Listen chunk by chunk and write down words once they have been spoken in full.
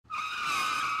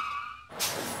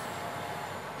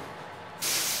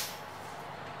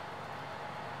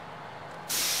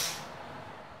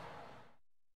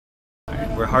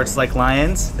We're Hearts Like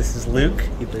Lions. This is Luke.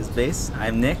 He plays bass.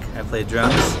 I'm Nick. I play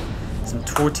drums. Some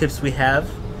tour tips we have.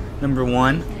 Number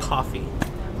 1, coffee.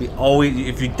 We always,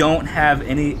 if you don't have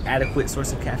any adequate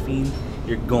source of caffeine,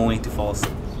 you're going to fall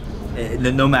asleep,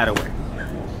 no matter where.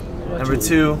 Number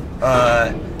 2,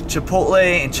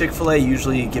 Chipotle and Chick-fil-A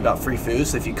usually give out free food,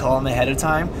 so if you call them ahead of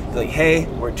time, be like, hey,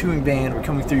 we're a touring band, we're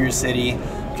coming through your city,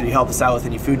 can you help us out with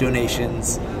any food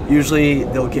donations? Usually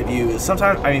they'll give you, most of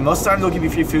the time they'll give you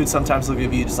free food, sometimes they'll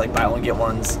give you just like buy one, get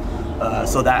ones,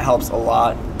 so that helps a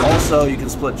lot. Also, you can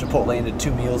split Chipotle into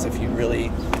 2 meals if you really,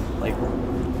 like,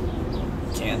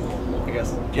 can, I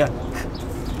guess, yeah.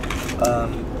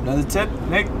 Another tip,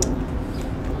 Nick?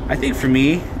 I think for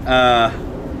me,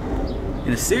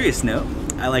 in a serious note,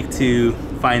 I like to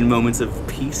find moments of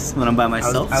peace when I'm by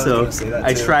myself. So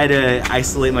I try to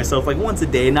isolate myself like once a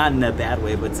day, not in a bad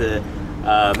way, but to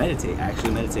meditate. I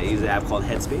actually meditate. I use an app called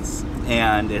Headspace,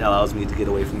 and it allows me to get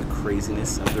away from the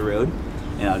craziness of the road.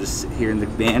 And I'll just sit here in the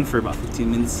van for about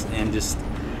 15 minutes and just,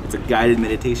 it's a guided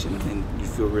meditation, and you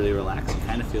feel really relaxed. You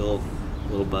kind of feel a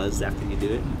little buzzed after you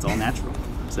do it, and it's all natural.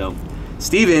 So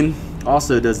Steven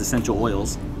also does essential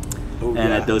oils. Oh,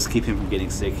 and those keep him from getting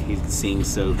sick. He sings,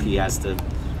 so he has to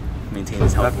maintain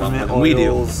his health longer than we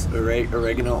do.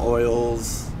 Oregano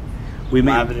oils,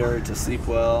 lavender to sleep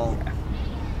well,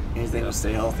 anything to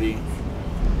stay healthy.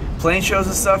 Playing shows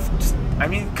and stuff, just,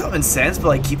 common sense, but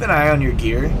like keep an eye on your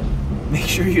gear. Make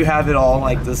sure you have it all in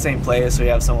like the same place, so you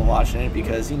have someone watching it,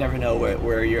 because you never know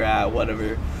where you're at,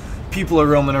 whatever. People are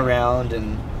roaming around,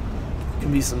 and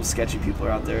can be some sketchy people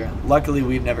out there. Luckily,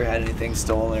 we've never had anything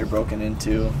stolen or broken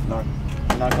into.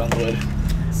 Knock on wood.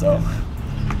 So,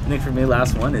 I think for me,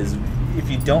 last one is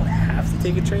if you don't have to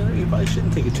take a trailer, you probably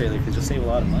shouldn't take a trailer because you'll save a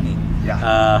lot of money.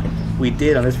 Yeah. We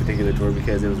did on this particular tour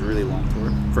because it was a really long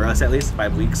tour for us, at least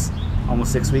 5 weeks,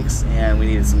 almost 6 weeks, and we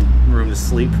needed some room to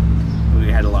sleep.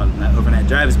 We had a lot of overnight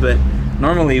drives, but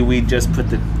normally we just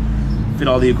fit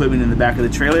all the equipment in the back of the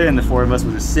trailer, and the 4 of us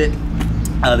would just sit.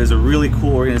 There's a really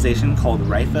cool organization called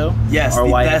RIFO. Yes, the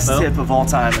best tip of all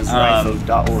time is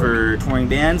RIFO.org. For touring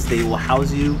bands, they will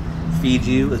house you, feed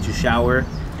you, let you shower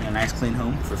in a nice clean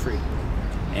home for free.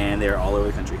 And they're all over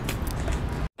the country.